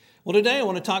Well, today I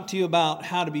want to talk to you about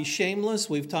how to be shameless.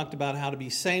 We've talked about how to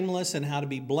be shameless and how to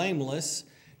be blameless.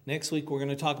 Next week we're going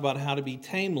to talk about how to be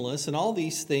tameless. And all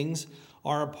these things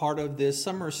are a part of this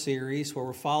summer series where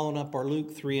we're following up our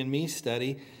Luke 3 and Me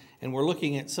study. And we're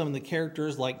looking at some of the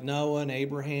characters like Noah and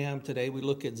Abraham. Today we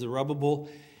look at Zerubbabel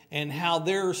and how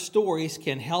their stories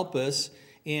can help us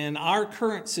in our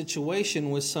current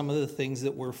situation with some of the things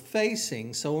that we're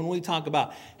facing. So when we talk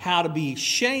about how to be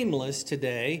shameless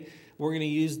today, we're going to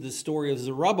use the story of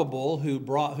Zerubbabel,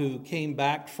 who came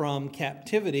back from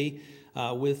captivity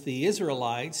with the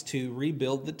Israelites to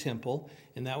rebuild the temple,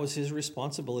 and that was his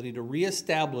responsibility to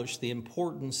reestablish the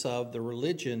importance of the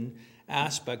religion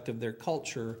aspect of their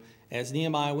culture. As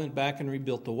Nehemiah went back and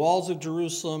rebuilt the walls of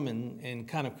Jerusalem and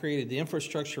kind of created the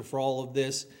infrastructure for all of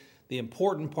this, the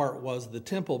important part was the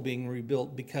temple being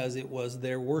rebuilt because it was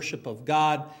their worship of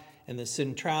God and the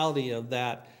centrality of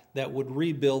that would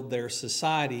rebuild their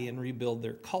society and rebuild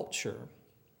their culture.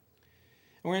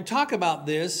 And we're going to talk about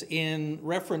this in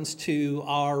reference to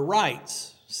our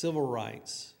rights, civil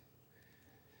rights.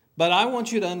 But I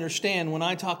want you to understand when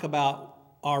I talk about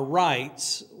our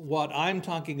rights, what I'm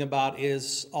talking about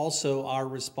is also our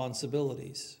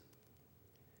responsibilities.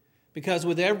 Because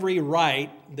with every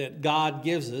right that God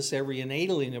gives us, every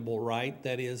inalienable right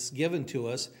that is given to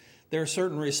us, there are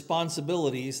certain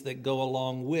responsibilities that go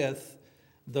along with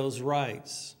those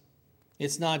rights.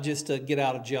 It's not just a get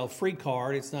out of jail free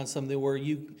card. It's not something where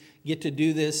you get to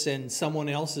do this and someone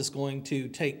else is going to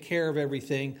take care of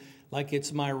everything. Like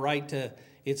it's my right to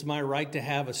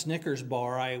have a Snickers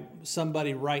bar.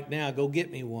 Somebody right now go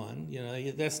get me one. You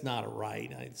know, that's not a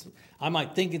right. I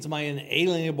might think it's my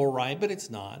inalienable right, but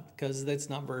it's not, because that's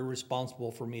not very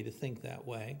responsible for me to think that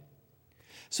way.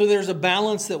 So there's a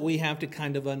balance that we have to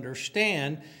kind of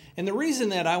understand. And the reason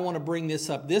that I want to bring this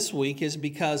up this week is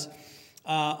because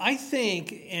I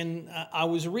think, and I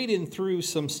was reading through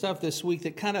some stuff this week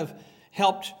that kind of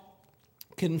helped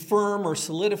confirm or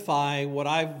solidify what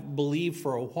I've believed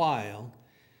for a while.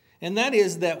 And that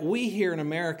is that we here in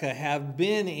America have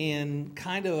been in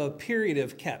kind of a period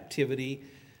of captivity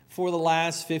for the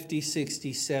last 50,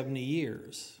 60, 70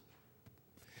 years.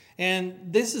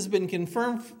 And this has been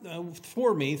confirmed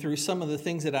for me through some of the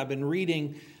things that I've been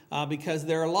reading, because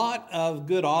there are a lot of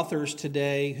good authors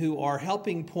today who are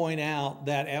helping point out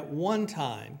that at one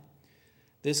time,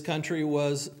 this country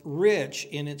was rich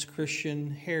in its Christian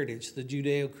heritage, the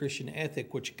Judeo-Christian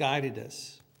ethic which guided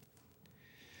us.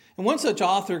 And one such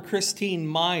author, Christine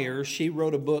Meyer, she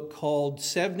wrote a book called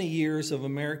 70 Years of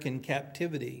American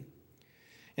Captivity.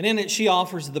 And in it, she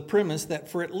offers the premise that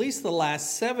for at least the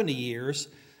last 70 years,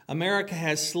 America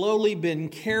has slowly been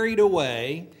carried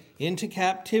away into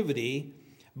captivity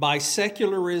by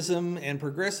secularism and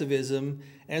progressivism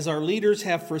as our leaders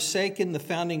have forsaken the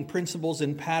founding principles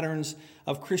and patterns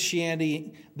of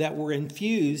Christianity that were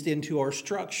infused into our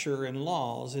structure and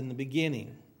laws in the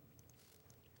beginning.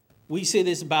 We see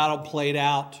this battle played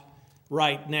out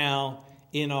right now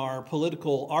in our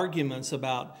political arguments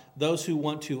about those who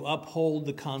want to uphold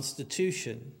the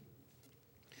Constitution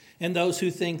and those who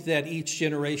think that each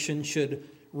generation should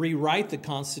rewrite the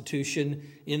Constitution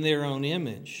in their own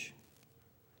image.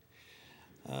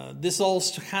 This all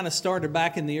kind of started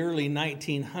back in the early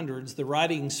 1900s. The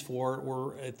writings for it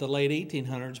were at the late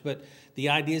 1800s, but the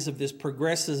ideas of this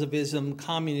progressivism,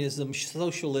 communism,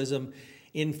 socialism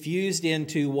infused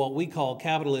into what we call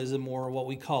capitalism, or what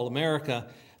we call America,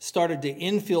 started to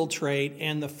infiltrate.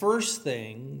 And the first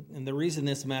thing, and the reason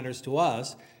this matters to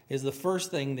us, is the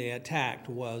first thing they attacked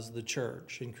was the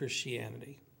church and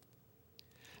Christianity.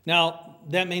 Now,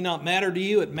 that may not matter to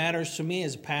you. It matters to me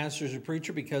as a pastor, as a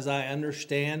preacher, because I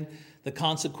understand the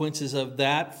consequences of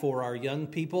that for our young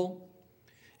people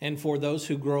and for those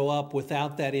who grow up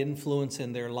without that influence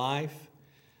in their life.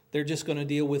 They're just going to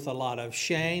deal with a lot of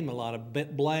shame, a lot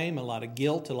of blame, a lot of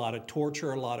guilt, a lot of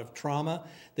torture, a lot of trauma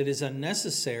that is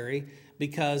unnecessary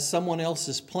because someone else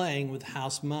is playing with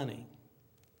house money.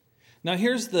 Now,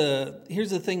 here's the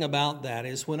thing about that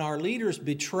is when our leaders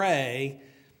betray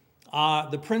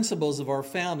the principles of our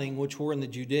founding, which were in the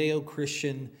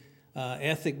Judeo-Christian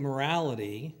ethic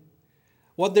morality,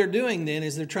 what they're doing then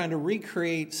is they're trying to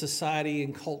recreate society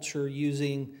and culture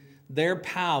using their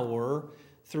power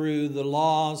through the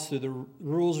laws, through the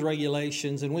rules,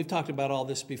 regulations, and we've talked about all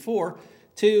this before,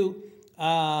 to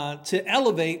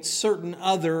elevate certain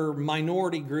other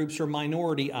minority groups or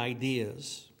minority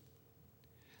ideas.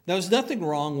 Now, there's nothing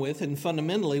wrong with, and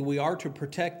fundamentally we are to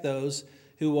protect those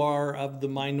who are of the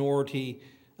minority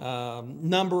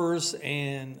numbers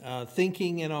and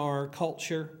thinking in our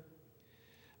culture.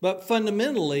 But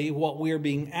fundamentally, what we are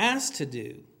being asked to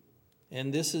do,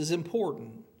 and this is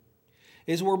important,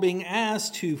 is we're being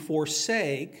asked to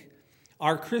forsake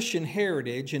our Christian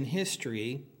heritage and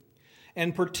history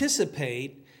and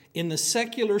participate in the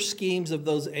secular schemes of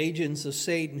those agents of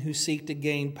Satan who seek to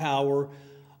gain power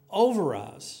over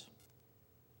us.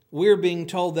 We're being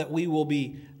told that we will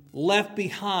be left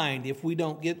behind if we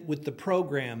don't get with the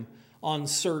program on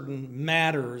certain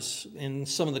matters, and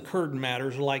some of the current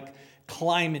matters like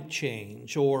climate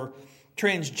change or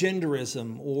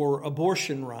transgenderism or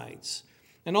abortion rights.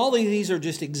 And all of these are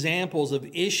just examples of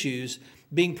issues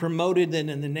being promoted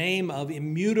in the name of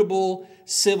immutable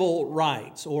civil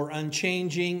rights or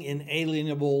unchanging,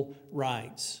 inalienable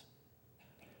rights.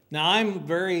 Now, I'm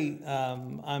very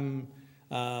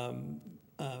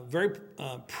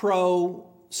pro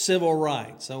civil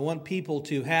rights. I want people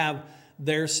to have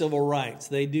their civil rights.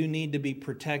 They do need to be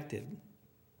protected.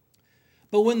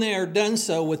 But when they are done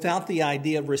so without the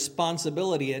idea of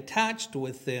responsibility attached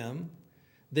with them,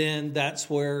 then that's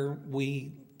where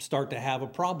we start to have a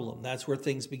problem. That's where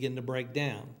things begin to break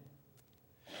down.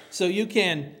 So you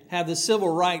can have the civil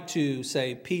right to,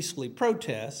 say, peacefully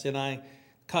protest. And I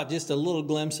caught just a little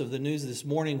glimpse of the news this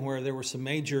morning where there were some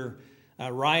major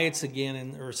riots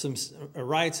again, or some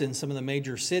riots in some of the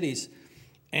major cities.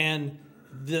 And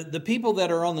the people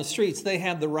that are on the streets, they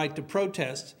have the right to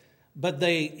protest, but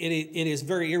it is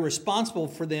very irresponsible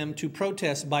for them to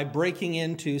protest by breaking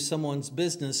into someone's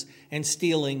business and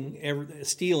stealing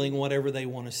whatever they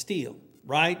want to steal,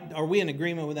 right? Are we in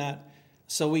agreement with that?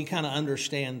 So we kind of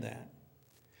understand that.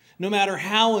 No matter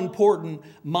how important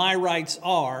my rights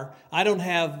are, I don't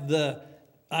have the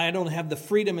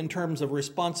freedom in terms of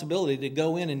responsibility to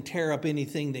go in and tear up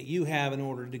anything that you have in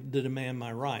order to demand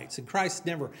my rights. And Christ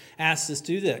never asked us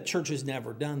to do that. Church has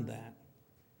never done that.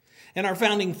 And our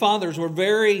founding fathers were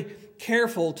very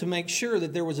careful to make sure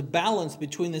that there was a balance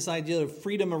between this idea of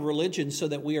freedom of religion so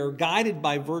that we are guided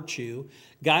by virtue,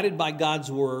 guided by God's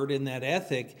word and that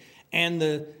ethic, and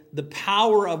the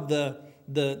power of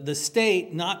the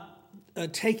state not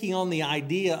taking on the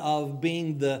idea of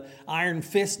being the iron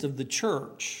fist of the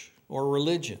church or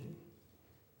religion.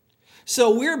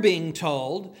 So we're being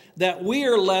told that we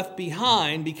are left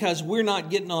behind because we're not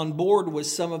getting on board with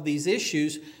some of these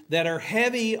issues that are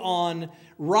heavy on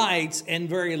rights and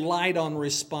very light on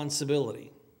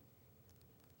responsibility.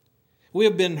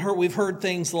 We've heard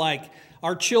things like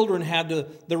our children have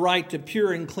the right to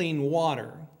pure and clean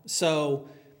water. So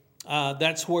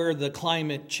that's where the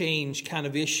climate change kind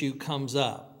of issue comes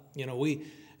up. You know,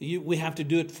 we have to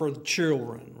do it for the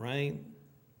children, right?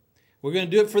 We're going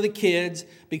to do it for the kids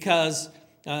because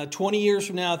 20 years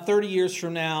from now, 30 years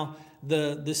from now,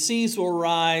 the seas will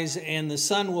rise and the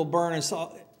sun will burn us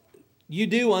all. You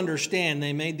do understand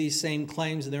they made these same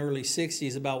claims in the early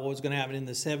 60s about what was going to happen in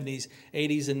the 70s,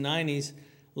 80s, and 90s.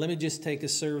 Let me just take a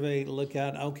survey to look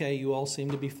at. Okay, you all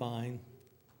seem to be fine.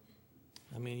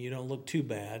 I mean, you don't look too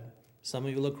bad. Some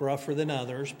of you look rougher than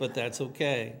others, but that's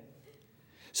okay.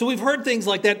 So we've heard things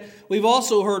like that. We've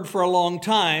also heard for a long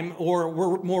time, or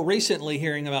we're more recently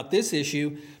hearing about this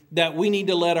issue, that we need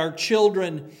to let our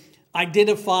children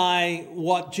identify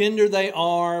what gender they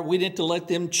are. We need to let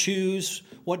them choose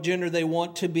what gender they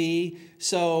want to be.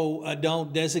 So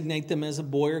don't designate them as a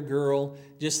boy or girl.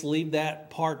 Just leave that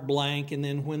part blank. And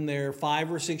then when they're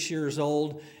 5 or 6 years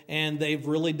old and they've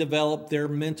really developed their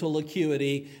mental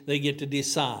acuity, they get to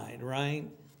decide, right?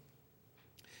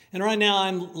 And right now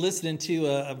I'm listening to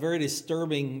a very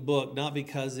disturbing book, not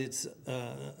because it's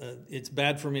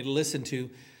bad for me to listen to,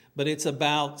 but it's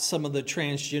about some of the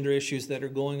transgender issues that are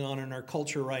going on in our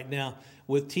culture right now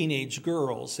with teenage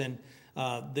girls. And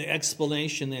the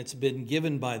explanation that's been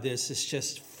given by this is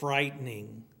just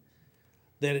frightening.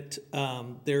 That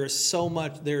there's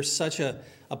such a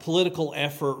political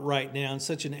effort right now and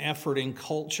such an effort in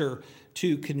culture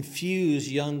to confuse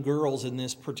young girls in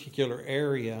this particular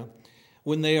area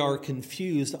when they are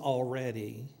confused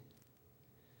already.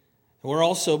 We're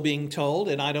also being told,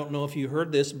 and I don't know if you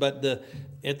heard this, but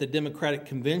at the Democratic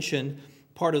Convention,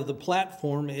 part of the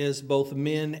platform is both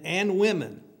men and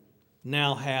women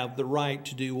now have the right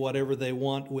to do whatever they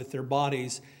want with their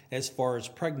bodies as far as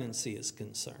pregnancy is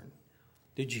concerned.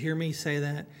 Did you hear me say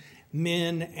that?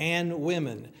 Men and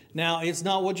women. Now, it's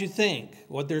not what you think.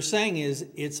 What they're saying is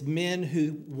it's men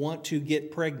who want to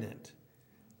get pregnant.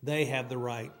 They have the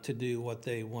right to do what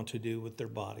they want to do with their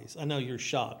bodies. I know you're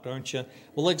shocked, aren't you?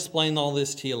 We'll explain all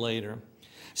this to you later.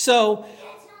 So,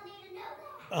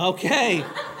 okay.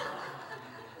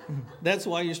 That's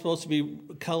why you're supposed to be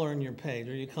coloring your page.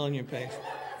 Are you coloring your page?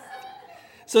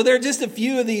 So there are just a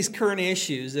few of these current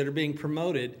issues that are being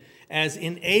promoted as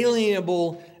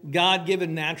inalienable,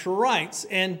 God-given natural rights.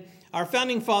 And our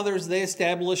founding fathers, they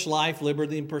established life,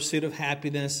 liberty, and pursuit of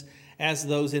happiness as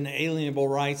those inalienable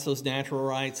rights, those natural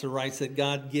rights, the rights that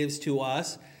God gives to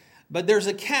us. But there's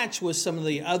a catch with some of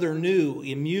the other new,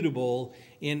 immutable,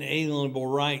 inalienable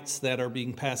rights that are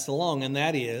being passed along, and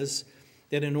that is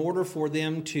that in order for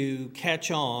them to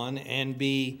catch on and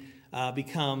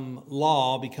become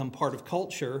law, become part of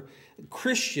culture,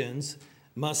 Christians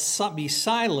must be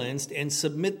silenced and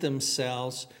submit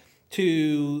themselves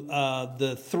to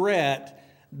the threat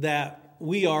that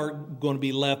we are going to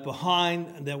be left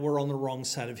behind, that we're on the wrong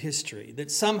side of history, that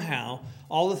somehow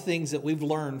all the things that we've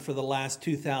learned for the last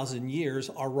 2,000 years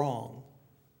are wrong,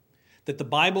 that the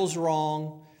Bible's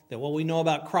wrong, that what we know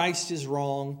about Christ is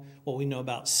wrong, what we know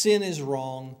about sin is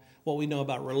wrong, what we know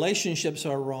about relationships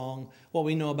are wrong, what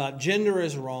we know about gender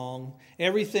is wrong,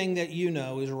 everything that you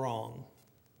know is wrong.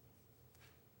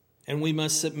 And we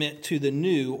must submit to the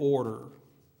new order,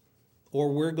 or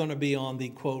we're going to be on the,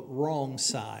 quote, wrong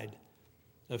side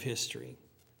of history.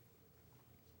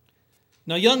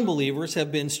 Now, young believers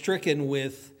have been stricken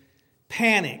with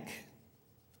panic,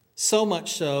 so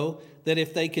much so that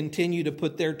if they continue to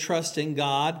put their trust in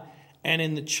God and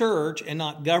in the church and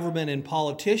not government and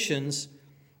politicians,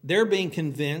 they're being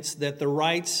convinced that the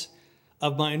rights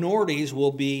of minorities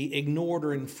will be ignored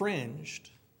or infringed.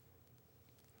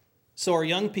 So our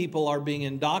young people are being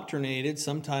indoctrinated,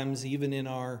 sometimes even in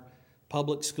our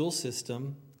public school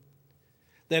system,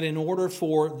 that in order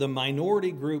for the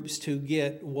minority groups to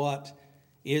get what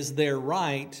is their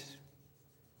right,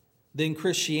 then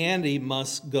Christianity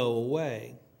must go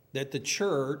away, that the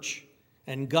church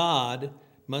and God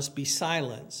must be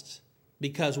silenced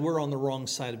because we're on the wrong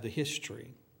side of the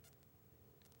history,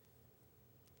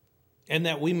 and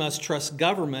that we must trust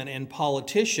government and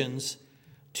politicians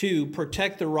to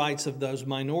protect the rights of those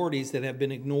minorities that have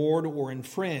been ignored or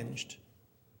infringed.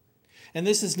 And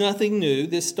this is nothing new.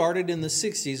 This started in the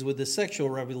 60s with the sexual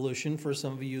revolution, for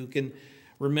some of you who can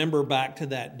remember back to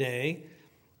that day.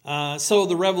 So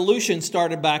the revolution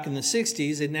started back in the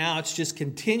 60s, and now it's just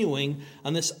continuing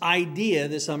on this idea,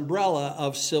 this umbrella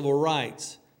of civil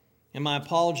rights. And my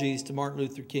apologies to Martin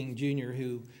Luther King Jr.,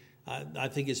 who I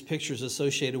think his picture's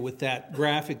associated with that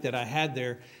graphic that I had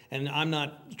there. And I'm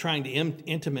not trying to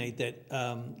intimate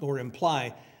that or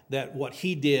imply that what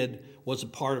he did was a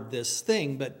part of this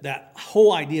thing, but that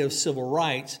whole idea of civil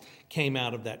rights came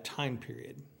out of that time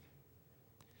period.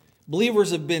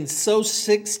 Believers have been so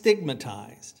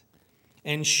stigmatized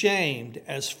and shamed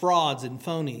as frauds and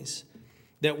phonies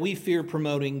that we fear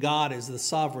promoting God as the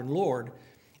sovereign Lord.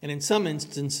 And in some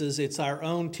instances, it's our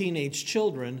own teenage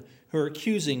children who are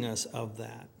accusing us of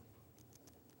that.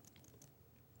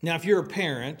 Now, if you're a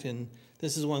parent, and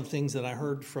this is one of the things that I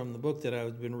heard from the book that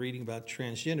I've been reading about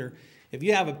transgender, if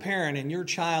you have a parent and your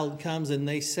child comes and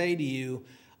they say to you,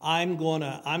 I'm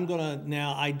gonna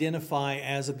now identify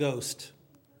as a ghost,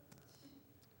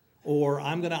 or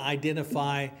I'm going to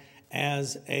identify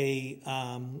as a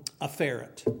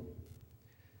ferret,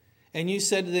 and you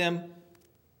said to them,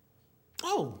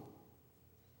 oh,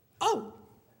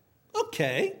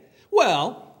 okay,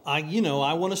 well,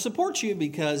 I want to support you,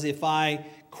 because if I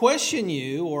question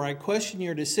you, or I question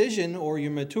your decision or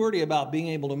your maturity about being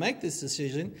able to make this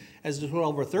decision as a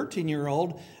 12 or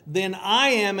 13-year-old, then I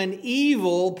am an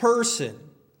evil person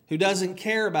who doesn't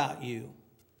care about you.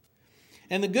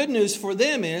 And the good news for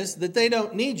them is that they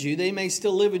don't need you. They may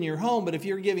still live in your home, but if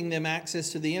you're giving them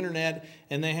access to the internet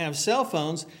and they have cell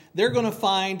phones, they're going to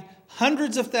find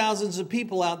hundreds of thousands of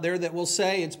people out there that will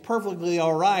say it's perfectly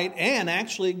all right and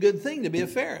actually a good thing to be a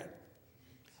ferret.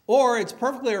 Or it's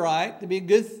perfectly all right to be a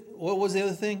good, what was the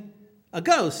other thing? A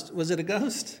ghost. Was it a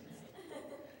ghost?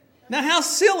 Now, how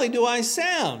silly do I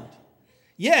sound?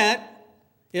 Yet,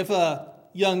 if a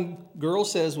young girl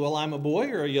says, well, I'm a boy,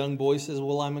 or a young boy says,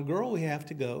 well, I'm a girl, we have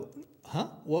to go, huh?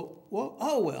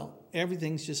 Well,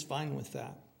 everything's just fine with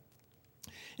that.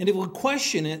 And if we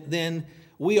question it, then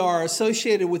we are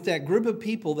associated with that group of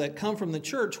people that come from the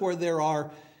church where there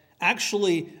are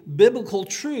actually biblical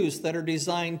truths that are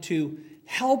designed to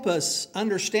help us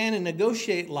understand and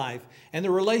negotiate life, and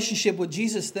the relationship with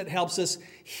Jesus that helps us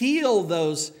heal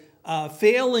those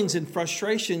failings and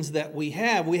frustrations that we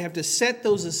have. We have to set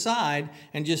those aside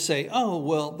and just say, oh,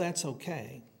 well, that's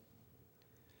okay.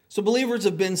 So believers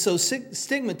have been so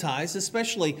stigmatized,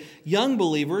 especially young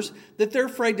believers, that they're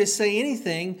afraid to say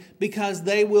anything because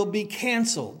they will be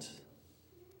canceled.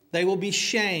 They will be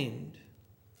shamed.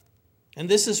 And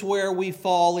this is where we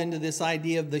fall into this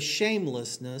idea of the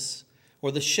shamelessness,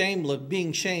 or the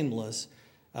being shameless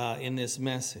in this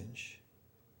message.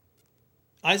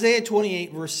 Isaiah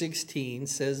 28 verse 16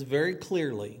 says very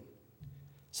clearly,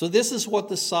 so this is what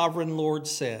the sovereign Lord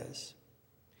says.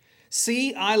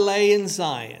 See, I lay in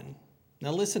Zion.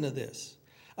 Now listen to this.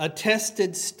 a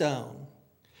tested stone,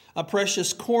 a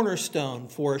precious cornerstone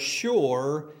for a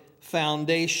sure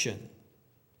foundation.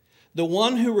 The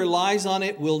one who relies on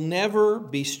it will never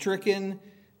be stricken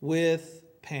with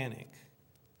panic.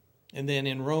 And then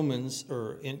in Romans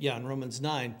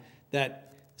 9,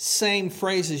 that same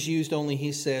phrase is used, only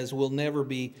he says, will never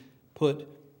be put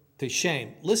to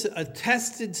shame. Listen, a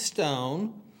tested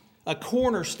stone, a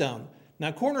cornerstone.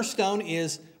 Now, cornerstone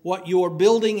is what your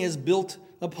building is built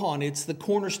upon. It's the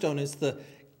cornerstone. It's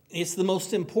the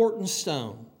most important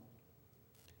stone.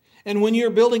 And when you're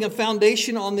building a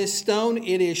foundation on this stone,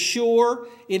 it is sure,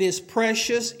 it is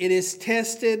precious, it is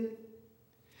tested.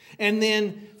 And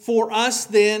then for us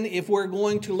then, if we're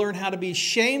going to learn how to be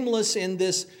shameless in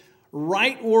this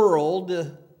right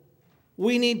world,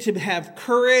 we need to have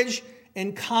courage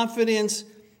and confidence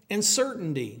and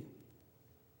certainty.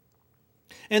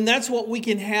 And that's what we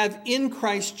can have in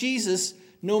Christ Jesus,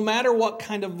 no matter what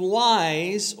kind of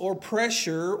lies or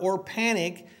pressure or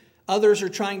panic others are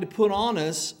trying to put on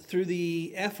us through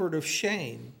the effort of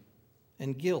shame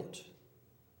and guilt.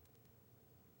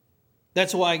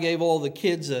 That's why I gave all the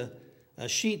kids a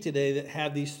sheet today that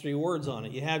had these 3 words on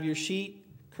it. You have your sheet,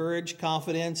 courage,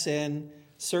 confidence, and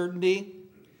certainty.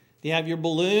 Do you have your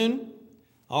balloon?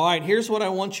 All right, here's what I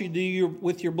want you to do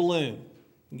with your balloon.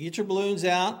 Get your balloons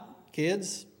out,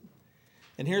 kids.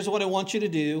 And here's what I want you to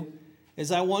do,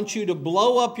 is I want you to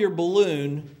blow up your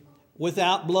balloon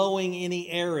without blowing any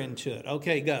air into it.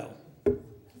 Okay, go.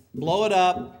 Blow it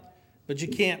up, but you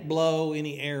can't blow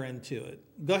any air into it.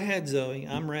 Go ahead, Zoe.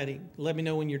 I'm ready. Let me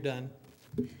know when you're done.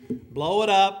 Blow it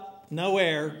up. No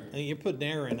air. You're putting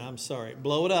air in. I'm sorry.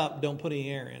 Blow it up. Don't put any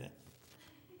air in it.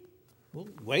 Well,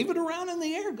 wave it around in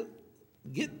the air.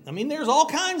 There's all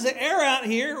kinds of air out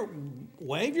here.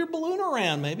 Wave your balloon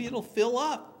around. Maybe it'll fill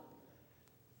up.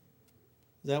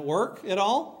 Does that work at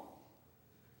all?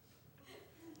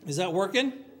 Is that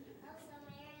working?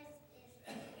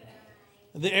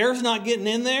 The air's not getting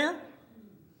in there?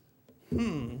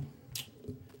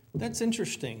 That's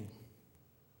interesting.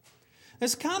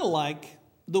 It's kind of like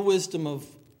the wisdom of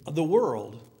the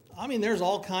world. There's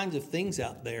all kinds of things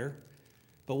out there.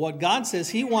 But what God says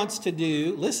He wants to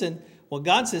do, listen, what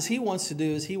God says He wants to do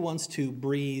is He wants to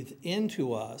breathe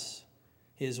into us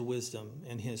His wisdom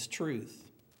and His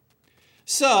truth.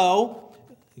 So,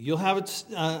 you'll have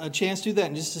a chance to do that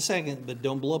in just a second, but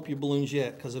don't blow up your balloons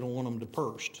yet because I don't want them to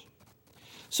burst.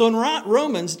 So in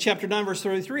Romans chapter 9, verse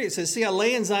 33, it says, "See, I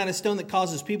lay in Zion a stone that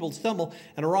causes people to stumble,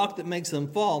 and a rock that makes them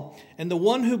fall. And the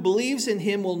one who believes in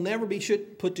Him will never be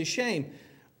put to shame."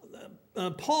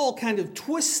 Paul kind of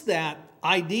twists that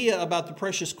idea about the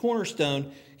precious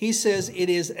cornerstone. He says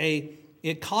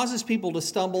it causes people to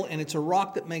stumble, and it's a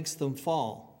rock that makes them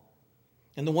fall.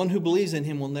 And the one who believes in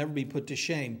Him will never be put to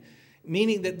shame.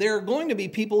 Meaning that there are going to be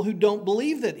people who don't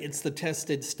believe that it's the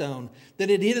tested stone,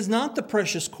 that it is not the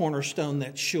precious cornerstone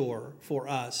that's sure for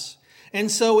us.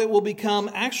 And so it will become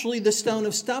actually the stone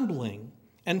of stumbling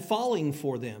and falling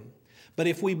for them. But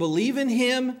if we believe in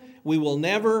Him, we will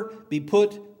never be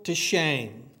put to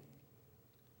shame.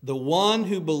 The one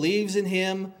who believes in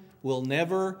Him will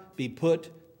never be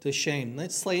put to shame.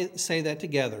 Let's say that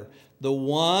together. The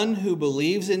one who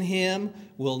believes in Him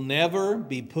will never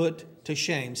be put to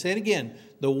shame. Say it again.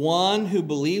 The one who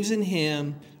believes in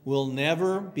Him will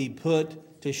never be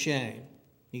put to shame.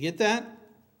 You get that?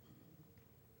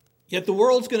 Yet the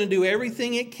world's going to do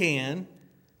everything it can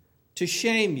to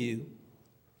shame you,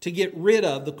 to get rid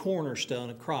of the cornerstone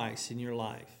of Christ in your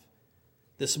life.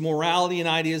 This morality and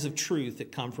ideas of truth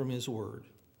that come from His Word.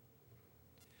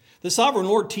 The Sovereign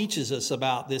Lord teaches us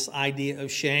about this idea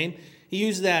of shame. He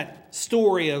used that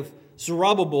story of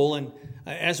Zerubbabel, and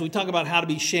as we talk about how to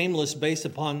be shameless based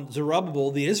upon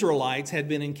Zerubbabel, the Israelites had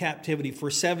been in captivity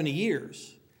for 70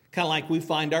 years, kind of like we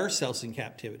find ourselves in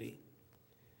captivity.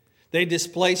 They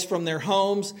displaced from their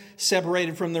homes,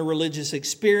 separated from their religious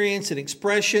experience and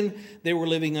expression. They were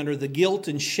living under the guilt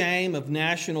and shame of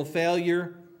national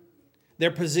failure.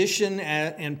 Their position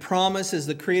and promise as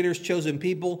the Creator's chosen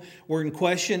people were in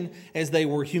question as they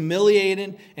were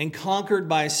humiliated and conquered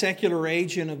by a secular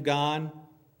agent of God.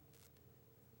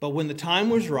 But when the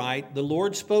time was right, the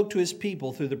Lord spoke to His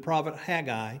people through the prophet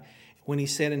Haggai when He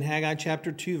said in Haggai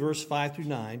chapter 2, verse 5 through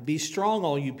 9, "Be strong,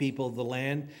 all you people of the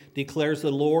land, declares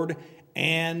the Lord,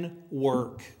 and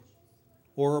work."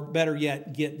 Or better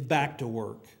yet, get back to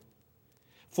work.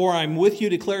 "For I am with you,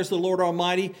 declares the Lord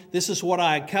Almighty. This is what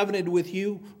I covenanted with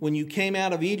you when you came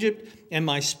out of Egypt, and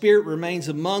my Spirit remains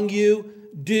among you.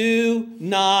 Do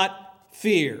not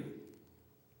fear."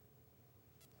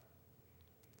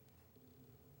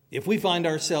 If we find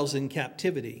ourselves in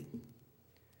captivity,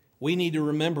 we need to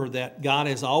remember that God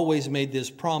has always made this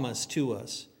promise to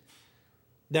us,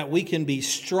 that we can be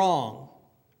strong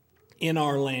in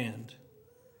our land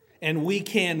and we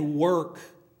can work.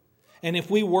 And if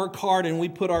we work hard and we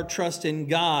put our trust in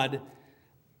God,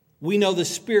 we know the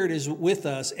Spirit is with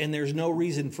us and there's no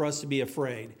reason for us to be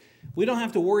afraid. We don't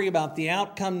have to worry about the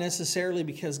outcome necessarily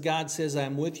because God says,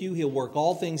 I'm with you. He'll work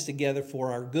all things together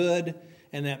for our good,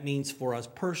 and that means for us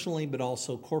personally, but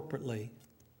also corporately.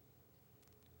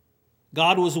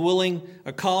 God was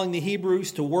calling the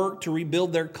Hebrews to work to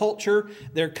rebuild their culture,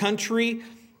 their country,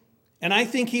 and I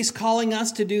think He's calling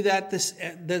us to do that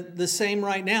the same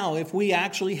right now if we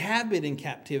actually have been in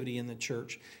captivity in the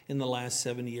church in the last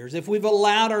 70 years. If we've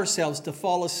allowed ourselves to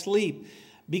fall asleep,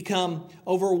 become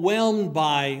overwhelmed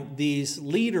by these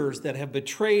leaders that have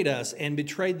betrayed us and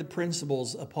betrayed the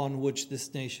principles upon which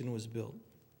this nation was built.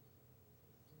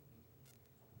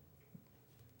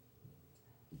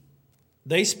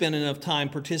 They spent enough time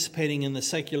participating in the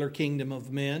secular kingdom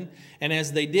of men. And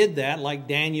as they did that, like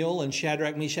Daniel and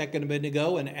Shadrach, Meshach, and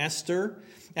Abednego and Esther,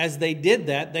 as they did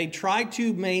that, they tried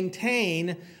to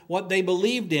maintain what they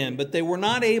believed in, but they were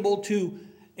not able to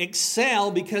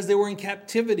excel because they were in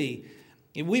captivity.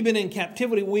 If we've been in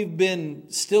captivity, we've been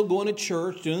still going to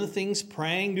church, doing the things,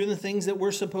 praying, doing the things that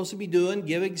we're supposed to be doing,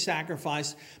 giving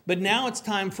sacrifice. But now it's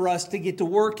time for us to get to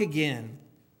work again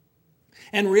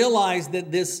and realize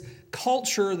that this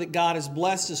culture that God has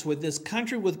blessed us with, this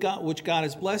country with God, which God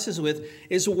has blessed us with,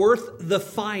 is worth the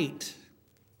fight.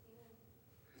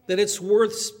 That it's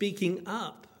worth speaking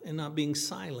up and not being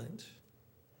silent.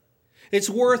 It's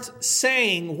worth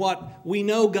saying what we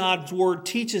know God's Word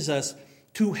teaches us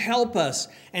to help us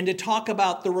and to talk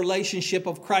about the relationship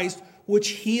of Christ, which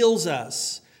heals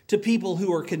us, to people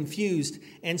who are confused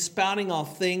and spouting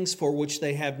off things for which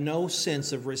they have no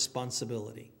sense of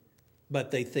responsibility,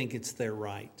 but they think it's their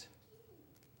right.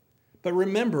 But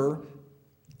remember,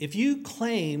 if you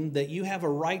claim that you have a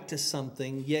right to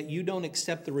something, yet you don't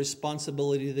accept the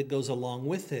responsibility that goes along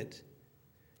with it,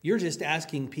 you're just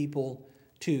asking people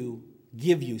to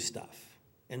give you stuff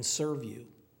and serve you.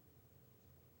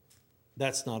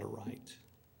 That's not a right.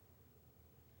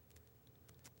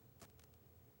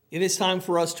 It is time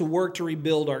for us to work to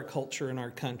rebuild our culture and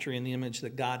our country in the image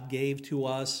that God gave to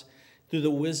us through the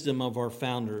wisdom of our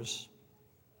founders.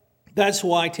 That's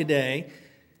why today,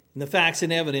 in the facts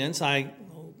and evidence, I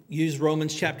use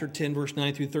Romans chapter 10, verse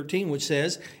 9 through 13, which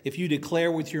says, if you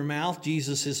declare with your mouth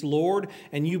Jesus is Lord,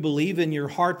 and you believe in your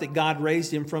heart that God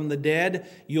raised him from the dead,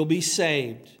 you'll be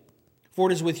saved. For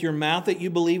it is with your mouth that you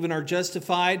believe and are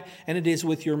justified, and it is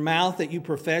with your mouth that you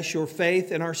profess your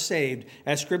faith and are saved.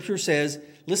 As Scripture says,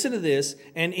 listen to this,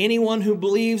 and anyone who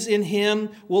believes in him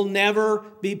will never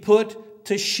be put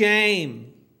to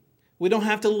shame. We don't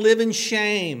have to live in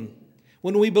shame.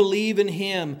 When we believe in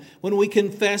him, when we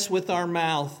confess with our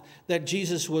mouth that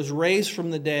Jesus was raised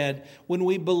from the dead, when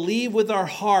we believe with our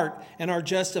heart and are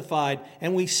justified,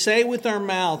 and we say with our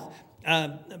mouth,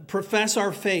 profess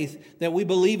our faith that we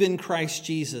believe in Christ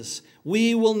Jesus,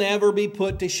 we will never be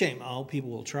put to shame. Oh,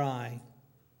 people will try.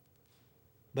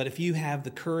 But if you have the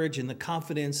courage and the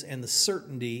confidence and the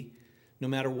certainty, no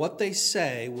matter what they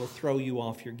say, will throw you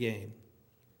off your game.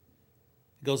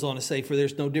 It goes on to say, for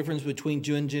there's no difference between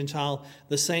Jew and Gentile.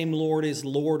 The same Lord is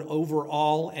Lord over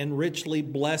all and richly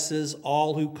blesses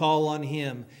all who call on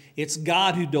him. It's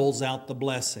God who doles out the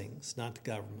blessings, not the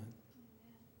government.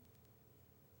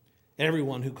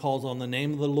 Everyone who calls on the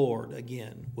name of the Lord,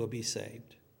 again, will be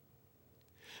saved.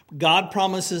 God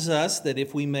promises us that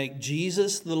if we make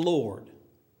Jesus the Lord,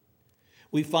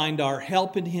 we find our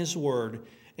help in his word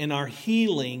and our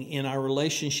healing in our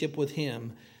relationship with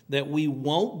him, that we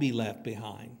won't be left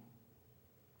behind,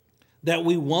 that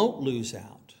we won't lose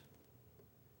out,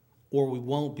 or we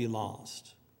won't be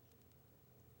lost.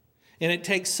 And it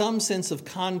takes some sense of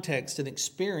context and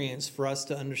experience for us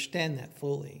to understand that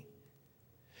fully.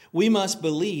 We must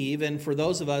believe, and for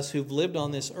those of us who've lived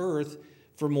on this earth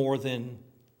for more than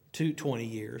 20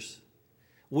 years,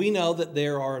 we know that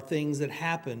there are things that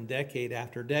happen decade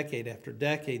after decade after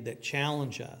decade that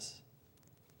challenge us.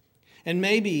 And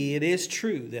maybe it is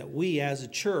true that we as a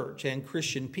church and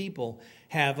Christian people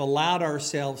have allowed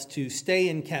ourselves to stay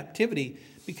in captivity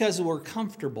because we're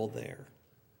comfortable there.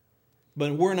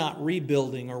 But we're not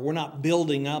rebuilding, or we're not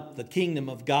building up the kingdom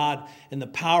of God and the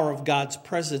power of God's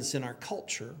presence in our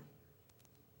culture.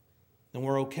 And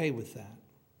we're okay with that.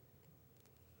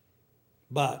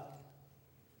 But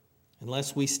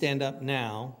unless we stand up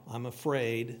now, I'm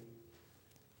afraid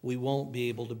we won't be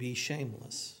able to be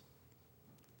shameless.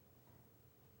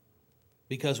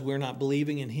 Because we're not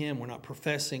believing in him, we're not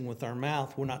professing with our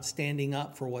mouth, we're not standing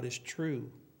up for what is true.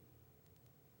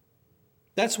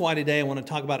 That's why today I want to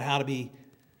talk about how to be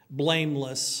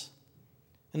blameless.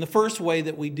 And the first way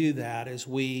that we do that is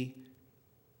we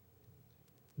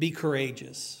be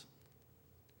courageous.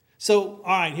 So,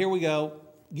 all right, here we go.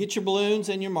 Get your balloons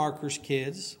and your markers,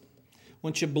 kids.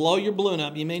 Once you blow your balloon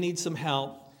up, you may need some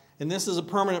help. And this is a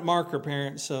permanent marker,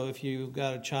 parents, so if you've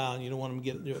got a child and you don't want them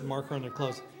to get a marker on their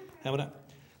clothes, have it up.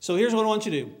 So here's what I want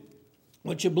you to do.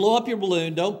 Once you blow up your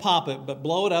balloon, don't pop it, but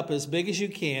blow it up as big as you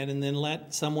can, and then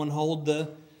let someone hold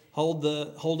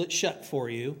it shut for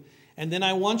you. And then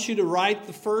I want you to write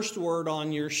the first word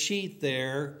on your sheet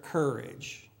there,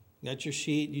 courage. Got your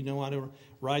sheet? You know how to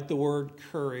write the word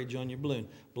courage on your balloon.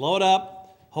 Blow it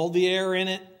up, hold the air in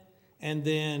it, and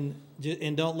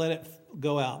don't let it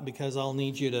go out, because I'll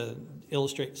need you to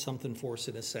illustrate something for us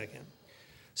in a second.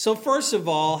 So first of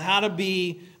all, how to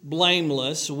be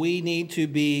blameless, we need to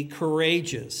be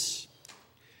courageous.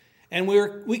 And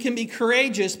we can be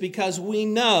courageous because we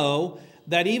know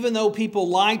that even though people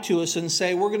lie to us and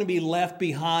say we're going to be left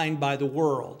behind by the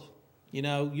world,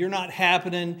 you're not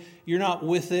happening, you're not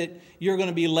with it, you're going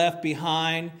to be left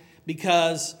behind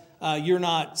because you're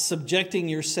not subjecting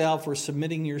yourself or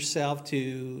submitting yourself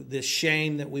to this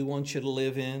shame that we want you to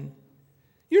live in.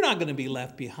 You're not going to be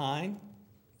left behind.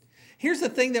 Here's the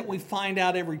thing that we find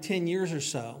out every 10 years or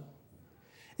so,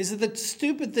 is that the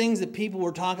stupid things that people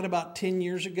were talking about 10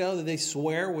 years ago that they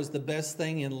swear was the best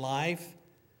thing in life,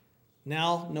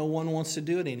 now no one wants to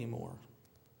do it anymore.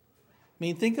 I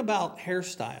mean, think about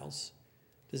hairstyles.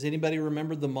 Does anybody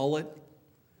remember the mullet?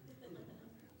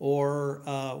 Or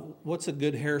what's a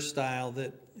good hairstyle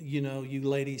that, you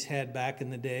ladies had back in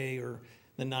the day, or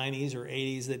the 90s or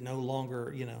 80s that no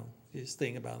longer, just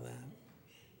think about that.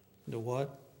 The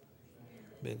what?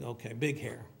 Big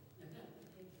hair.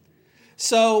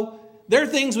 So there are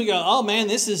things we go, oh man,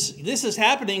 this is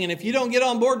happening, and if you don't get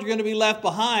on board, you're going to be left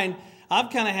behind. I've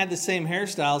kind of had the same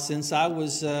hairstyle since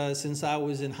I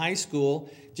was in high school,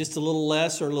 just a little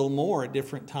less or a little more at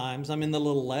different times. I'm in the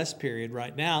little less period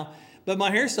right now, but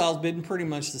my hairstyle's been pretty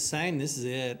much the same. This is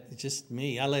it. It's just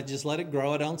me. Just let it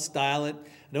grow. I don't style it.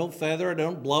 I don't feather it. I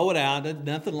don't blow it out.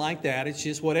 Nothing like that. It's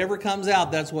just whatever comes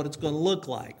out, that's what it's going to look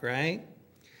like, right?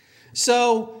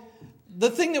 So the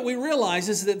thing that we realize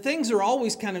is that things are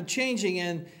always kind of changing,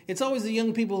 and it's always the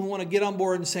young people who want to get on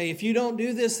board and say, if you don't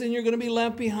do this, then you're going to be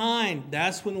left behind.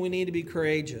 That's when we need to be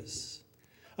courageous.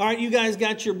 All right, you guys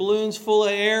got your balloons full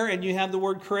of air, and you have the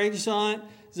word courageous on it.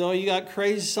 So you got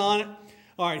courageous on it.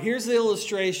 All right, here's the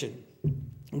illustration.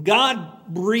 God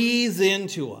breathes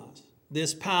into us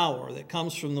this power that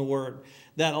comes from the Word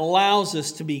that allows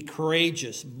us to be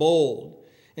courageous, bold,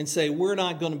 and say, we're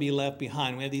not going to be left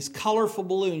behind. We have these colorful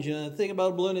balloons. The thing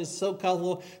about a balloon is so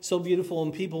colorful, so beautiful.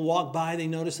 When people walk by, they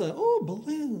notice,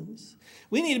 balloons.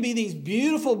 We need to be these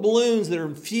beautiful balloons that are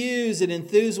infused and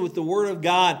enthused with the Word of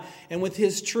God and with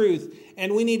His truth.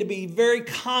 And we need to be very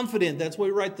confident. That's why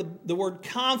we write the word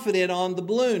confident on the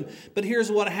balloon. But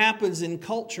here's what happens in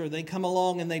culture. They come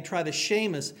along and they try to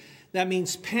shame us. That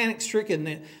means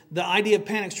panic-stricken. The idea of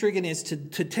panic-stricken is to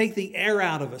take the air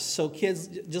out of us. So kids,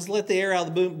 just let the air out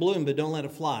of the balloon, but don't let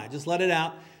it fly. Just let it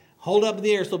out. Hold it up in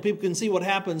the air so people can see what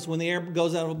happens when the air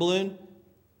goes out of a balloon.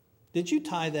 Did you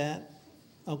tie that?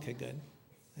 Okay, good.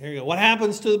 There you go. What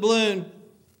happens to the balloon?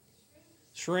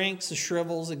 Shrinks, it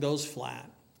shrivels, it goes flat.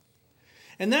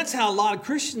 And that's how a lot of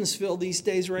Christians feel these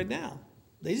days right now.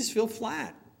 They just feel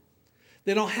flat.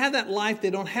 They don't have that life.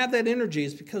 They don't have that energy.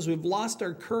 It's because we've lost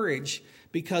our courage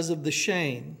because of the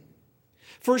shame.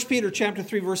 1 Peter chapter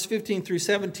 3, verse 15 through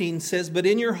 17 says, but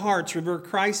in your hearts revere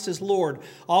Christ as Lord.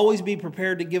 Always be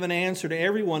prepared to give an answer to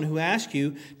everyone who asks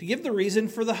you to give the reason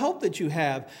for the hope that you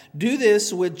have. Do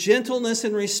this with gentleness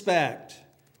and respect,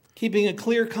 keeping a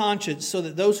clear conscience so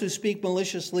that those who speak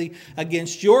maliciously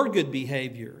against your good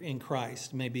behavior in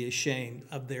Christ may be ashamed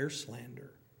of their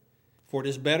slander. For it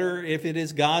is better if it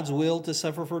is God's will to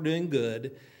suffer for doing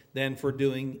good than for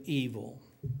doing evil.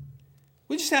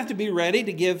 We just have to be ready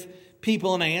to give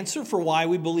people an answer for why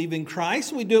we believe in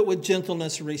Christ. We do it with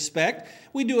gentleness and respect.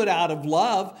 We do it out of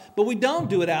love, but we don't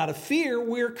do it out of fear.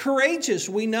 We're courageous.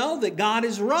 We know that God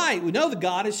is right. We know that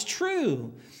God is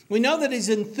true. We know that He's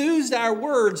enthused our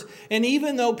words. And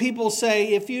even though people say,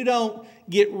 if you don't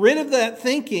get rid of that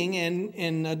thinking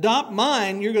and adopt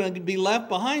mine, you're going to be left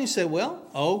behind. You say, well,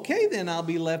 okay, then I'll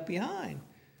be left behind.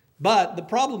 But the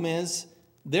problem is,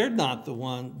 they're not the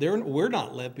one. We're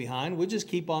not left behind. We just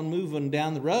keep on moving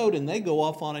down the road, and they go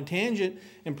off on a tangent,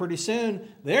 and pretty soon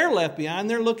they're left behind.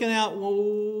 They're looking out,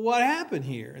 well, what happened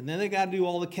here? And then they got to do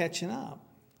all the catching up.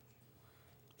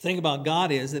 The thing about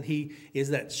God is that He is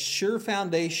that sure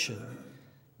foundation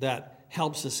that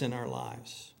helps us in our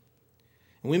lives.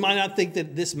 And we might not think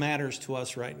that this matters to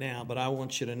us right now, but I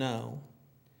want you to know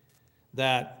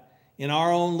that in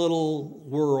our own little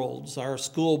worlds, our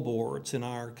school boards, in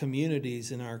our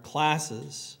communities, in our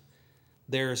classes,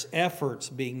 there's efforts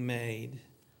being made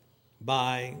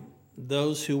by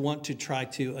those who want to try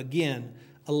to, again,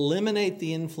 eliminate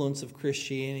the influence of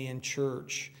Christianity and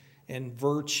church and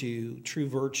virtue, true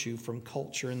virtue, from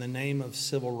culture in the name of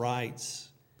civil rights.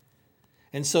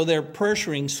 And so they're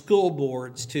pressuring school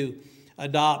boards to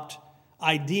adopt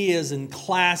ideas and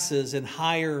classes and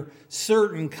hire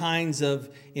certain kinds of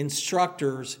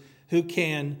instructors who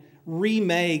can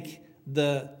remake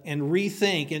and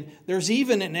rethink. And there's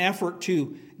even an effort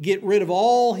to get rid of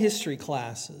all history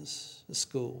classes at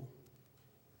school.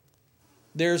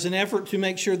 There's an effort to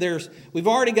make sure we've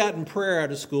already gotten prayer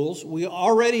out of schools. We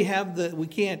already have we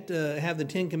can't have the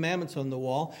Ten Commandments on the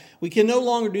wall. We can no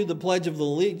longer do the Pledge of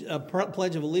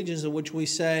Allegiance, in which we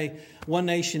say one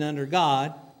nation under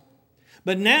God.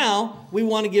 But now we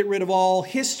want to get rid of all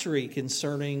history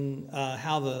concerning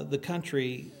how the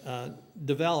country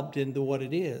developed into what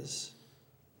it is.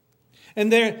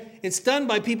 And it's done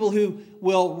by people who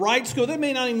will write school. They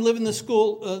may not even live in the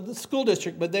school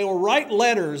district, but they will write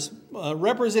letters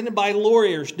represented by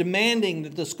lawyers demanding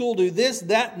that the school do this,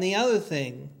 that, and the other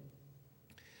thing.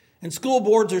 And school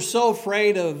boards are so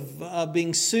afraid of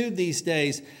being sued these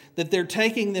days that they're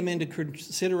taking them into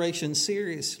consideration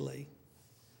seriously.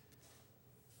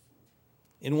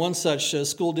 In one such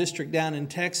school district down in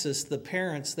Texas, the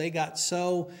parents, they got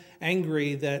so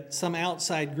angry that some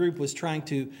outside group was trying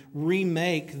to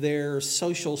remake their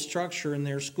social structure in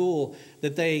their school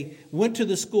that they went to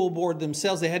the school board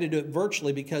themselves. They had to do it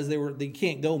virtually because they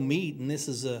can't go meet, and this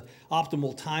is an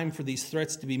optimal time for these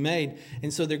threats to be made.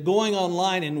 And so they're going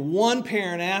online, and one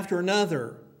parent after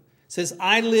another says,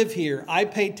 I live here, I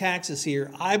pay taxes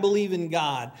here, I believe in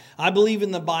God, I believe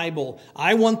in the Bible,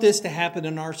 I want this to happen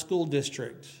in our school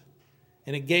district.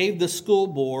 And it gave the school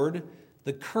board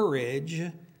the courage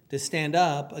to stand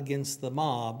up against the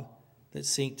mob that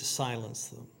seek to silence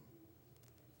them.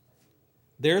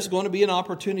 There's going to be an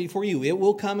opportunity for you. It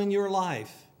will come in your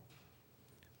life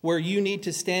where you need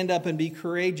to stand up and be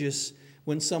courageous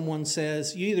when someone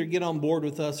says, you either get on board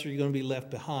with us or you're going to be left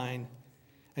behind.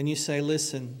 And you say,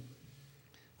 listen,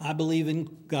 I believe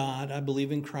in God, I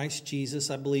believe in Christ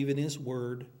Jesus, I believe in His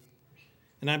Word,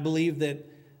 and I believe that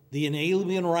the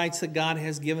inalienable rights that God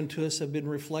has given to us have been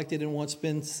reflected in what's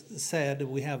been said.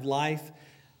 We have life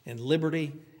and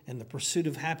liberty and the pursuit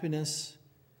of happiness,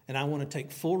 and I want to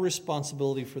take full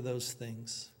responsibility for those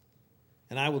things.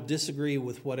 And I will disagree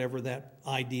with whatever that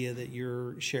idea that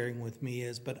you're sharing with me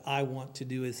is, but I want to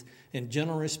do it in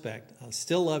general respect. I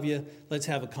still love you. Let's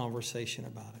have a conversation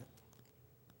about it.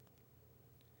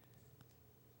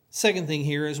 Second thing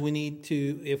here is we need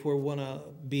to, if we want to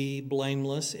be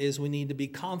blameless, is we need to be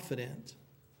confident.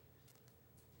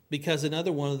 Because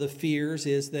another one of the fears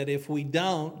is that if we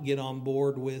don't get on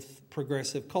board with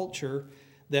progressive culture,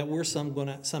 that we're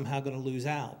somehow going to lose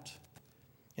out.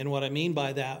 And what I mean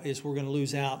by that is we're going to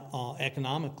lose out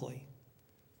economically,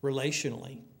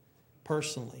 relationally,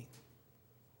 personally.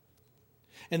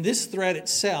 And this threat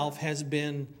itself has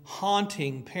been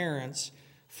haunting parents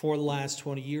for the last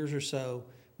 20 years or so,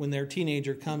 when their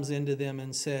teenager comes into them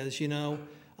and says,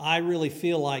 I really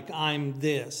feel like I'm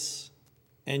this,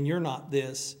 and you're not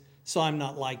this, so I'm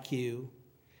not like you.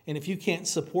 And if you can't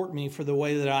support me for the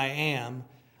way that I am,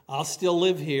 I'll still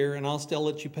live here, and I'll still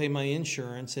let you pay my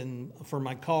insurance and for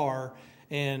my car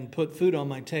and put food on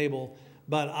my table,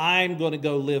 but I'm going to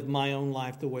go live my own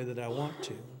life the way that I want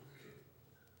to.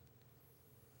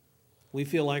 We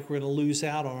feel like we're going to lose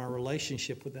out on our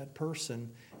relationship with that person,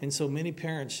 and so many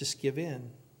parents just give in.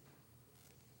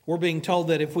 We're being told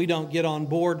that if we don't get on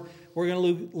board, we're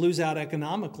going to lose out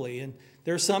economically. And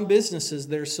there are some businesses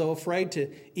that are so afraid to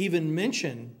even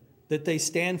mention that they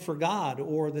stand for God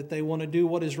or that they want to do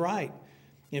what is right.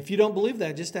 If you don't believe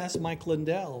that, just ask Mike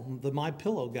Lindell, the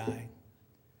MyPillow guy.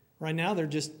 Right now, they're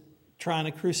just trying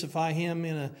to crucify him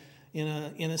in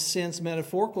a sense,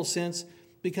 metaphorical sense,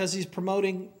 because he's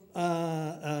promoting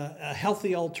a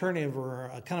healthy alternative or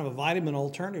a kind of a vitamin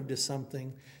alternative to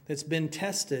something that's been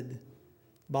tested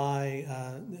by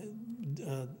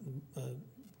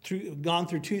gone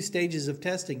through 2 stages of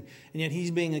testing, and yet he's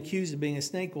being accused of being a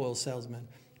snake oil salesman.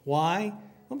 Why?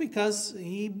 Well, because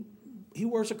he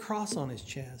wears a cross on his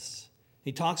chest.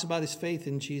 He talks about his faith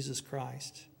in Jesus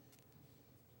Christ.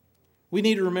 We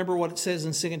need to remember what it says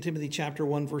in 2 Timothy chapter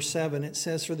 1, verse 7. It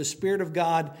says, For the Spirit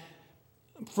God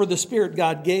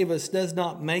gave us does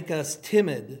not make us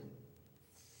timid,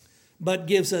 but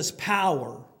gives us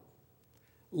power,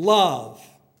 love,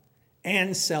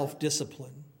 and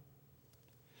self-discipline.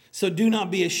 So do not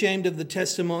be ashamed of the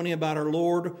testimony about our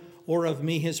Lord or of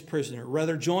me, his prisoner.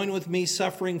 Rather, join with me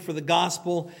suffering for the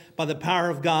gospel by the power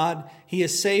of God. He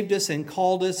has saved us and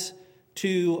called us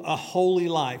to a holy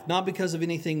life, not because of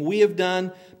anything we have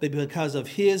done, but because of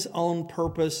his own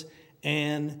purpose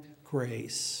and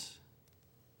grace.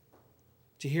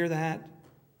 Did you hear that?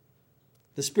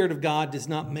 The Spirit of God does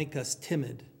not make us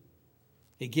timid.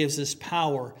 It gives us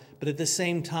power, but at the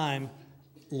same time,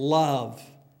 love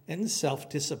and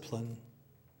self-discipline.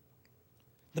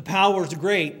 The power is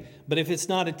great, but if it's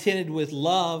not attended with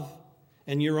love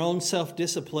and your own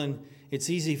self-discipline, it's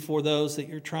easy for those that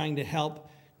you're trying to help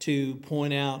to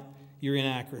point out your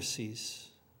inaccuracies.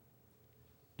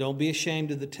 Don't be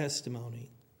ashamed of the testimony.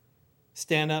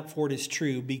 Stand up for it is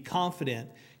true. Be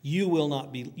confident. You will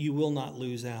not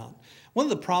lose out. One of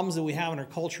the problems that we have in our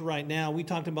culture right now, we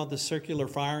talked about the circular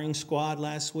firing squad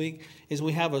last week, is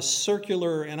we have a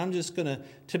circular, and I'm just going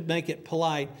to make it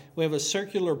polite, we have a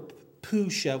circular poo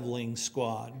shoveling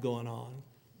squad going on.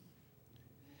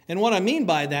 And what I mean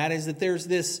by that is that there's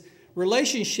this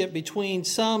relationship between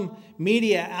some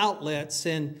media outlets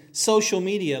and social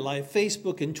media like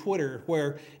Facebook and Twitter,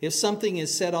 where if something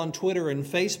is said on Twitter and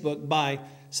Facebook by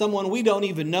someone we don't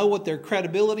even know what their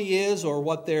credibility is or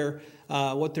what their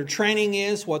training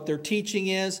is, what their teaching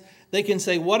is, they can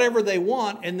say whatever they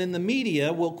want, and then the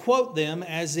media will quote them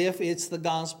as if it's the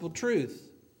gospel truth.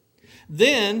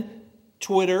 Then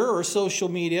Twitter or social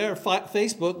media or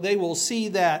Facebook, they will see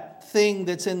that thing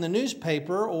that's in the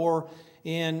newspaper or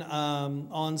in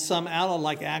on some outlet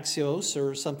like Axios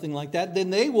or something like that. Then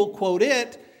they will quote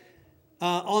it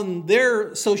on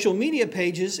their social media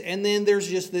pages, and then there's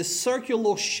just this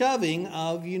circular shoving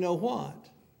of you know what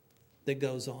that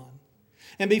goes on.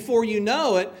 And before you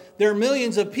know it, there are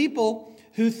millions of people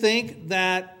who think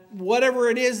that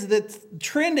whatever it is that's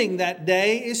trending that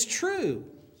day is true.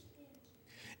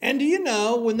 And do you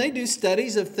know, when they do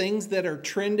studies of things that are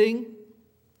trending,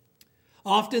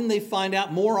 often they find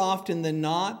out more often than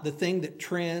not the thing that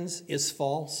trends is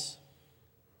false.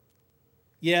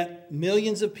 Yet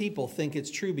millions of people think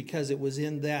it's true because it was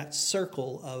in that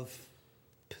circle of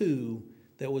poo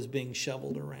that was being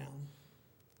shoveled around.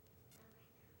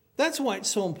 That's why it's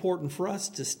so important for us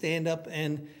to stand up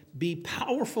and be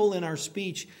powerful in our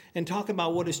speech and talk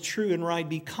about what is true and right.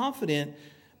 Be confident,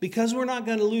 because we're not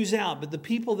going to lose out. But the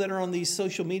people that are on these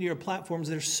social media platforms,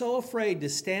 they're so afraid to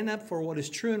stand up for what is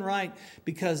true and right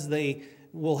because they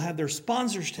will have their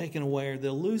sponsors taken away or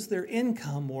they'll lose their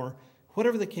income or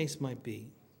whatever the case might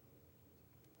be.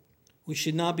 We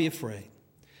should not be afraid.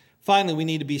 Finally, we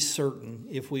need to be certain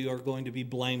if we are going to be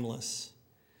blameless,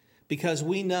 because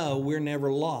we know we're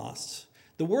never lost.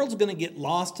 The world's going to get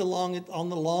lost along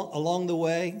the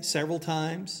way several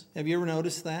times. Have you ever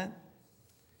noticed that?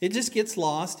 It just gets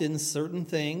lost in certain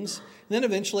things. And then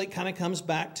eventually it kind of comes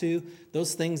back to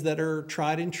those things that are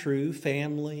tried and true: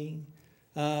 family,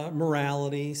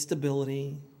 morality,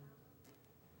 stability.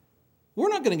 We're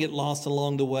not going to get lost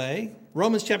along the way.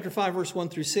 Romans chapter 5, verse 1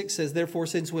 through 6 says, "Therefore,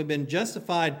 since we've been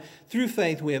justified through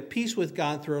faith, we have peace with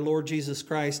God through our Lord Jesus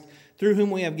Christ, through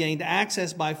whom we have gained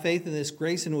access by faith in this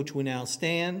grace in which we now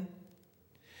stand.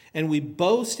 And we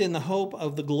boast in the hope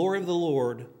of the glory of the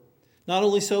Lord. Not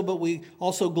only so, but we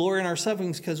also glory in our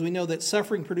sufferings, because we know that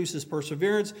suffering produces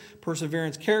perseverance,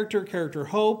 perseverance character, character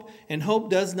hope, and hope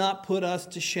does not put us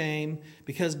to shame,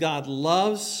 because God's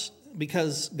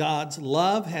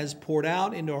love has poured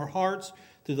out into our hearts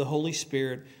through the Holy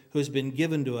Spirit who has been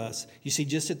given to us." You see,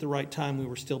 just at the right time, we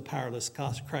were still powerless.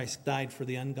 Christ died for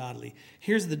the ungodly.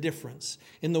 Here's the difference.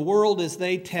 In the world, as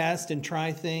they test and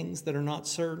try things that are not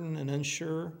certain and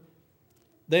unsure,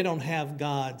 they don't have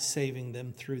God saving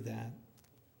them through that.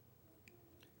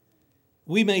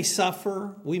 We may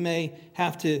suffer, we may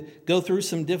have to go through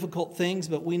some difficult things,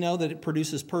 but we know that it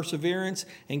produces perseverance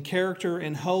and character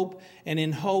and hope. And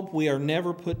in hope, we are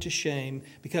never put to shame,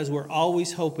 because we're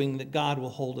always hoping that God will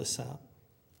hold us up.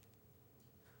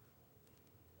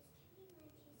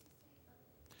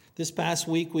 This past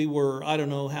week, I don't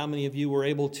know how many of you were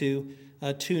able to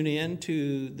tune in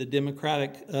to the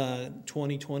Democratic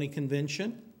 2020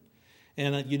 convention.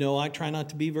 And, I try not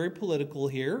to be very political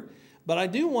here. But I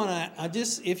do want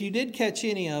to, if you did catch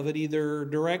any of it, either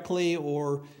directly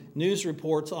or news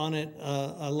reports on it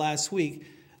last week,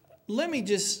 let me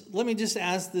just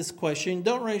ask this question.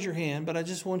 Don't raise your hand, but I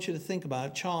just want you to think about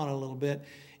it, chaw on it a little bit.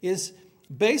 Is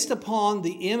based upon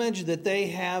the image that they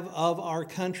have of our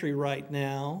country right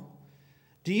now,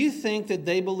 do you think that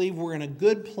they believe we're in a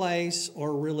good place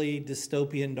or really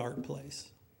dystopian, dark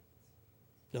place?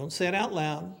 Don't say it out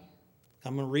loud.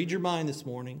 I'm going to read your mind this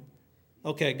morning.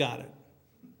 Okay, got it.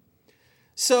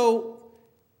 So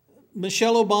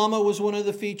Michelle Obama was one of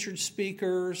the featured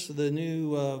speakers, the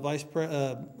new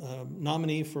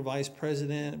nominee for vice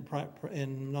president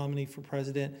and nominee for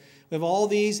president. We have all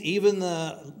these, even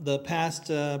the past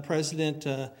President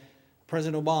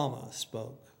Obama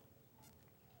spoke.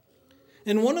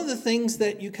 And one of the things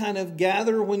that you kind of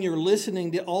gather when you're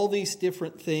listening to all these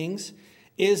different things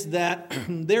is that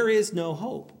there is no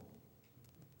hope.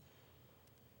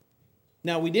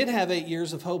 Now, we did have 8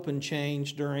 years of hope and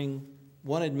change during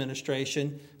one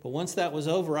administration, but once that was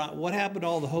over, what happened to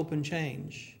all the hope and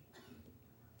change?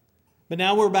 But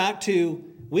now we're back to,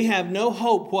 we have no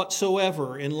hope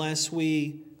whatsoever unless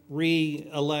we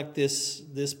re-elect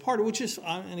this party, which is,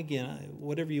 and again,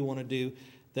 whatever you want to do,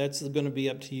 that's going to be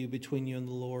up to you, between you and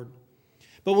the Lord.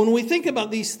 But when we think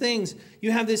about these things,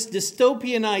 you have this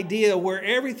dystopian idea where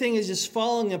everything is just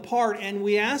falling apart, and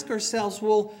we ask ourselves,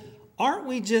 well, aren't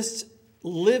we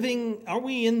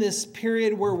in this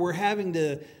period where we're having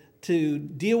to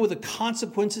deal with the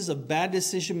consequences of bad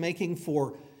decision making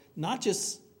for not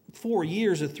just 4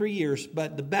 years or 3 years,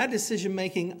 but the bad decision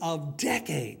making of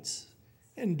decades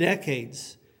and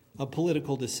decades of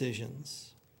political decisions?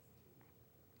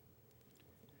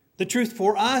 The truth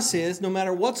for us is, no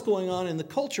matter what's going on in the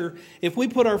culture, if we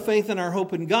put our faith and our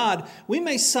hope in God, we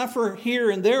may suffer here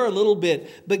and there a little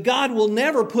bit, but God will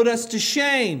never put us to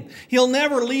shame. He'll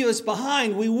never leave us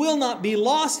behind. We will not be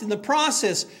lost in the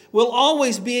process. We'll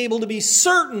always be able to be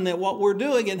certain that what we're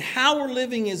doing and how we're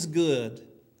living is good.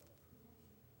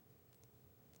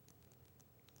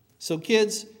 So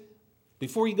kids,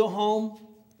 before you go home,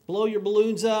 blow your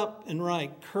balloons up and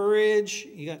write courage.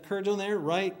 You got courage on there?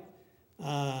 Write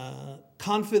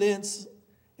confidence,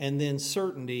 and then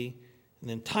certainty, and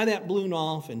then tie that balloon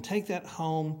off and take that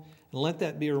home and let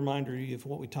that be a reminder to you of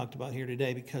what we talked about here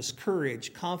today, because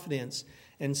courage, confidence,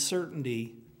 and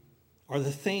certainty are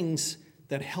the things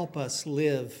that help us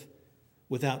live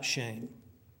without shame.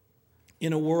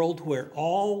 In a world where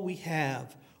all we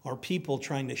have are people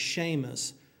trying to shame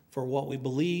us for what we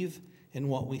believe and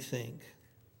what we think.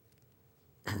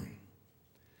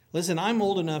 Listen, I'm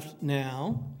old enough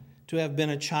now to have been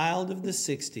a child of the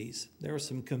 60s. There were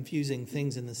some confusing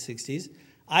things in the 60s.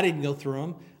 I didn't go through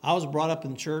them. I was brought up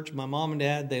in church. My mom and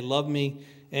dad, they loved me,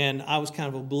 and I was kind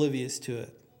of oblivious to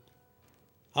it.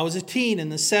 I was a teen in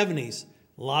the 70s.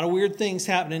 A lot of weird things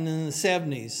happening in the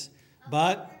 70s,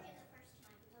 but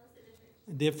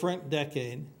different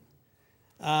decade.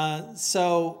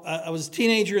 So I was a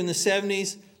teenager in the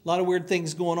 70s. A lot of weird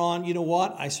things going on. You know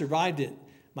what? I survived it.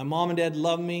 My mom and dad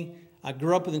loved me. I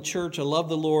grew up in the church. I love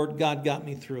the Lord. God got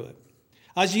me through it.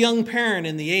 I was a young parent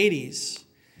in the 80s.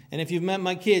 And if you've met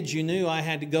my kids, you knew I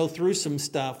had to go through some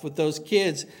stuff with those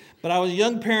kids. But I was a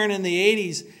young parent in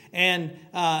the 80s, and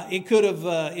it could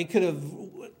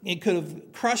have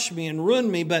crushed me and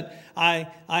ruined me. But I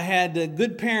had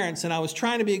good parents, and I was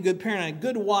trying to be a good parent. I had a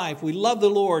good wife. We loved the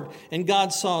Lord, and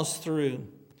God saw us through.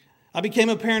 I became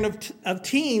a parent of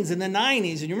teens in the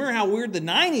 90s. And you remember how weird the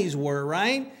 90s were,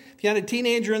 right? If you had a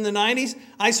teenager in the 90s,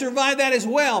 I survived that as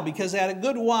well because I had a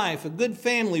good wife, a good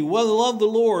family, loved the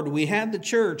Lord. We had the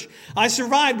church. I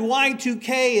survived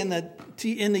Y2K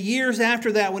in the years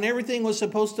after that when everything was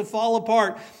supposed to fall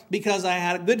apart because I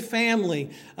had a good family,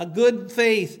 a good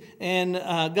faith, and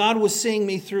God was seeing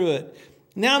me through it.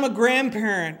 Now I'm a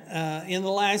grandparent in the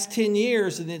last 10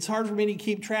 years, and it's hard for me to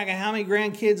keep track of how many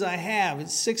grandkids I have.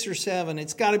 It's 6 or 7.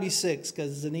 It's got to be 6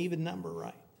 because it's an even number,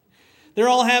 right? They're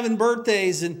all having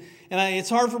birthdays, and it's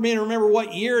hard for me to remember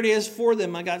what year it is for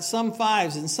them. I got some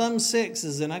 5s and some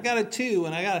 6s, and I got a 2,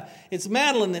 and it's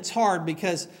Madeline that's hard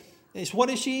because what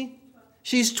is she?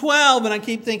 She's 12, and I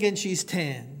keep thinking she's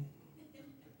 10.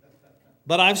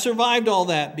 But I've survived all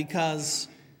that because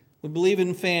we believe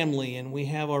in family and we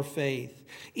have our faith.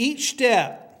 Each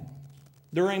step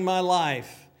during my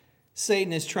life,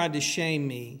 Satan has tried to shame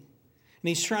me, and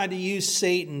he's tried to use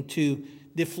Satan to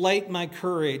deflate my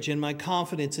courage and my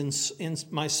confidence in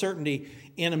my certainty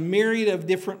in a myriad of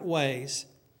different ways.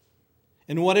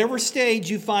 In whatever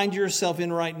stage you find yourself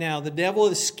in right now, the devil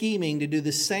is scheming to do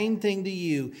the same thing to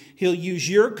you. He'll use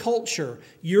your culture,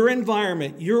 your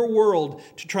environment, your world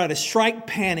to try to strike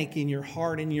panic in your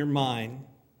heart and your mind.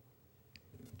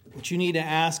 What you need to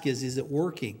ask is it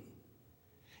working?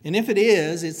 And if it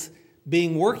is, it's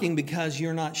working because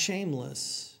you're not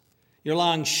shameless. You're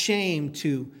allowing shame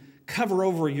to cover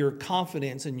over your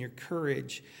confidence and your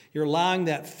courage. You're allowing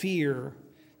that fear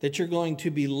that you're going to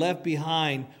be left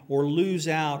behind or lose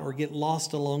out or get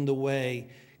lost along the way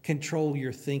control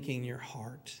your thinking, your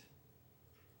heart.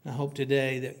 I hope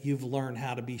today that you've learned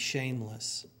how to be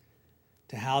shameless,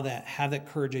 to have that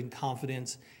courage and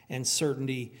confidence and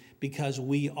certainty, because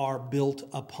we are built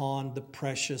upon the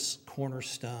precious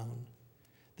cornerstone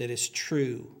that is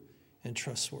true and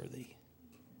trustworthy.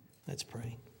 Let's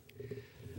pray.